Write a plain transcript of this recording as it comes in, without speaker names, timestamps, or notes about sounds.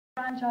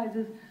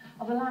franchises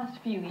of the last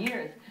few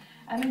years.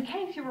 And in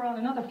case you were on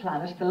another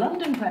planet, the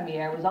London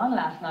premiere was on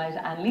last night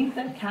and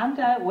Lisa camped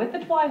out with the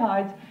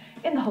Twihards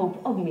in the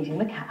hope of meeting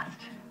the cast.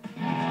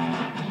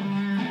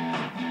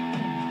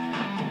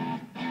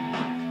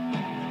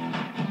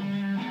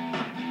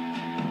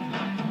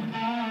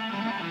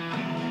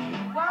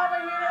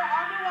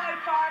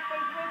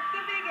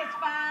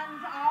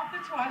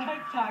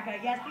 Twilight Saga.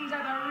 Yes, these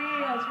are the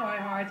real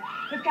Twihards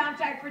who've camped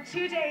out for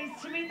 2 days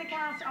to meet the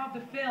cast of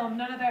the film.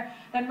 None other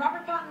than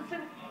Robert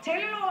Pattinson,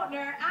 Taylor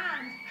Lautner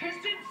and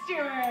Kristen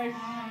Stewart.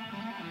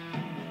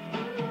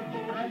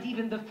 And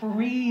even the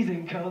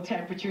freezing cold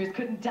temperatures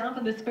couldn't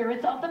dampen the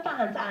spirits of the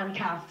fans and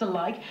cast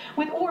alike,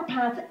 with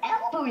Orpaz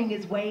elbowing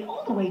his way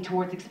all the way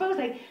towards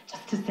Xpose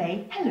just to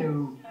say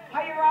hello.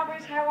 Hiya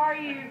Robert, how are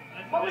you?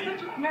 What was it?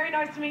 Very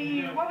nice to meet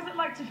you. What was it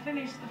like to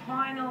finish the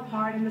final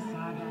part in the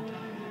saga?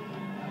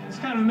 It's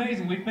kind of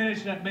amazing. We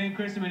finished that. Me and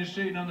Kristen were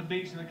shooting on the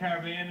beach in the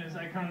Caribbean. It's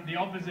like kind of the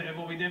opposite of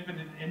what we did for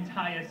the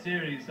entire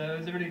series. So it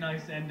was a really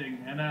nice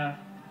ending. And I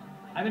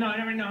don't know. I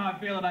don't really know how I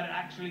feel about it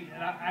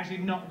actually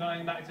not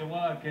going back to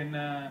work in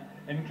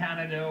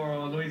Canada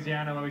or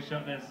Louisiana where we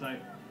shot this. So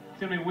it's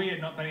gonna be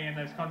weird not putting in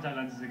those contact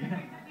lenses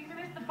again. You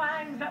missed the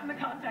fangs up in the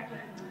contact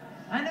lens.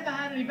 I never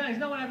had any bangs.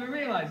 No one ever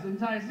realised the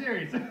entire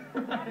series.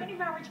 How many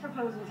marriage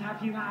proposals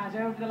have you had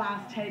over the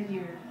last 10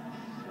 years?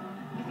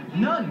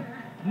 None.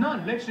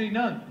 None, literally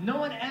none. No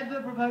one ever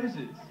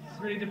proposes.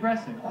 It's really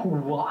depressing.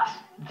 What?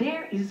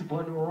 There is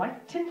one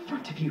right in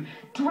front of you.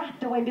 Drat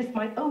though I missed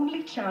my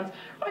only chance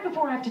right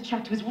before I have to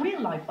chat to his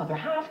real-life other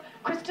half,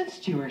 Kristen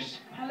Stewart.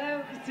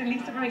 Hello, Kristen.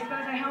 Lisa from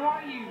Xpose. How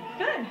are you?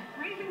 Good.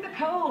 Freezing the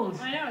cold.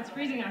 I know, it's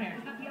freezing out here.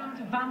 Is that the element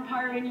of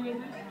vampire in you, is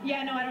it?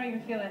 Yeah, no, I don't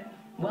even feel it.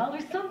 Well,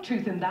 there's some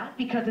truth in that,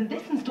 because in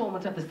this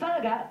installment of the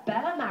saga,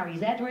 Bella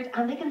marries Edward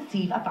and they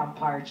conceive a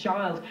vampire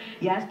child.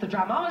 Yes, the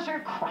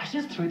dramometer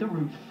crashes through the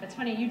roof. It's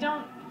funny, you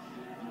don't,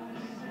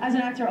 as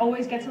an actor,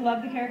 always get to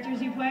love the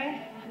characters you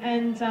play.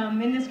 And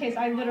in this case,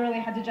 I literally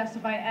had to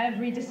justify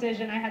every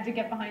decision. I had to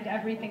get behind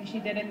everything she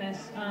did in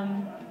this.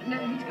 Now, you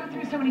had to go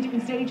through so many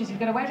different stages. You've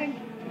got a wedding,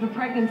 you've a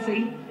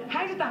pregnancy.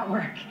 How did that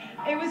work?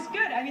 It was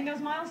good. I mean,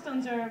 those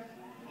milestones are,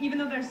 even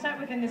though they're set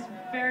within this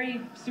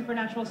very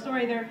supernatural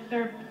story,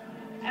 they're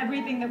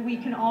everything that we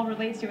can all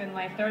relate to in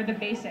life. They're the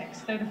basics,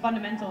 they're the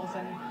fundamentals,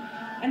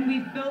 and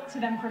we've built to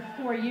them for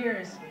 4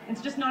 years.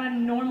 It's just not a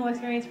normal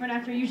experience for an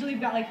actor. Usually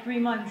you've got like 3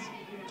 months.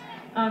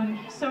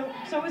 So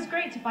it was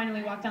great to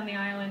finally walk down the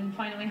aisle and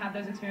finally have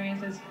those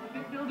experiences.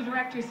 Bill, the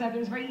director, said it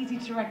was very easy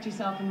to direct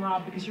yourself and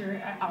Rob because you're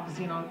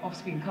obviously an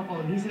off-screen couple,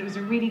 and he said it was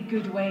a really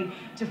good way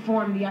to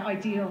form the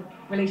ideal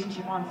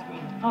relationship on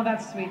screen. Oh,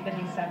 that's sweet that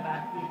he said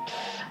that.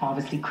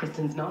 Obviously,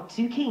 Kristen's not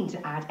too keen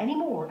to add any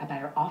more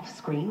about her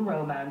off-screen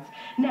romance.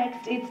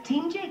 Next, it's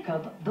Team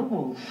Jacob, the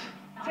wolf.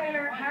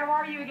 Taylor, how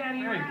are you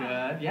again? Very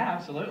good. Yeah,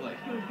 absolutely.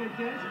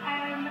 Good.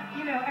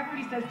 You know,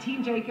 everybody says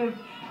Team Jacob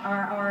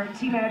or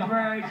Team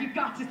Edward. You've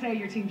got to say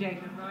you're Team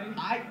Jacob, right?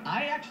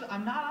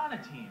 I'm not on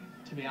a team,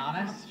 to be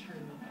honest. That's true.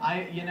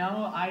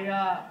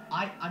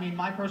 I mean,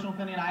 my personal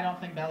opinion, I don't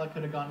think Bella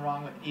could have gone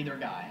wrong with either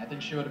guy. I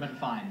think she would have been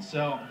fine.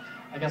 So,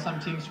 I guess I'm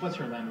Team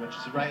Switzerland, which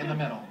is right in the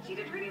middle. She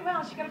did really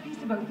well. She got a piece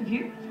of both of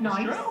you.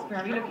 Nice. True.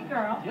 Very lucky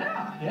girl.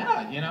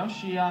 Yeah. You know,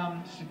 she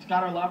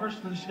got her lovers,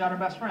 and she got her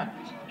best friend.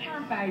 You should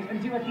camp out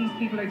and do what these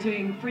people are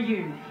doing for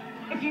you.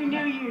 If you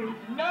knew you.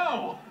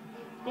 No.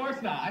 Of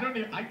course not. I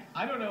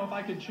don't know if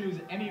I could choose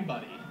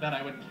anybody that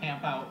I would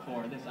camp out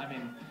for.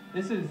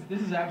 This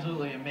is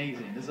absolutely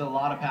amazing. This is a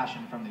lot of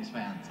passion from these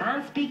fans.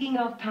 And speaking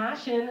of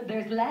passion,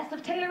 there's less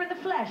of Taylor in the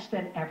flesh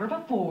than ever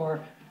before.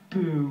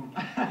 Boo.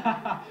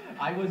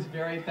 I was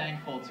very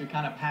thankful to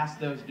kind of pass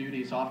those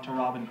duties off to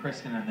Rob and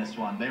Kristen in this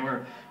one. They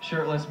were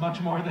shirtless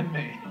much more than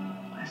me.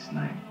 Last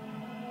night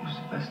was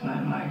the best night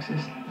of my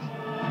existence.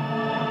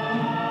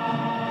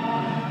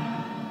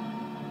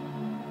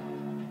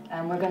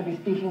 And we're going to be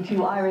speaking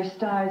to Irish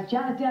stars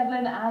Janet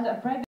Devlin and a pregnant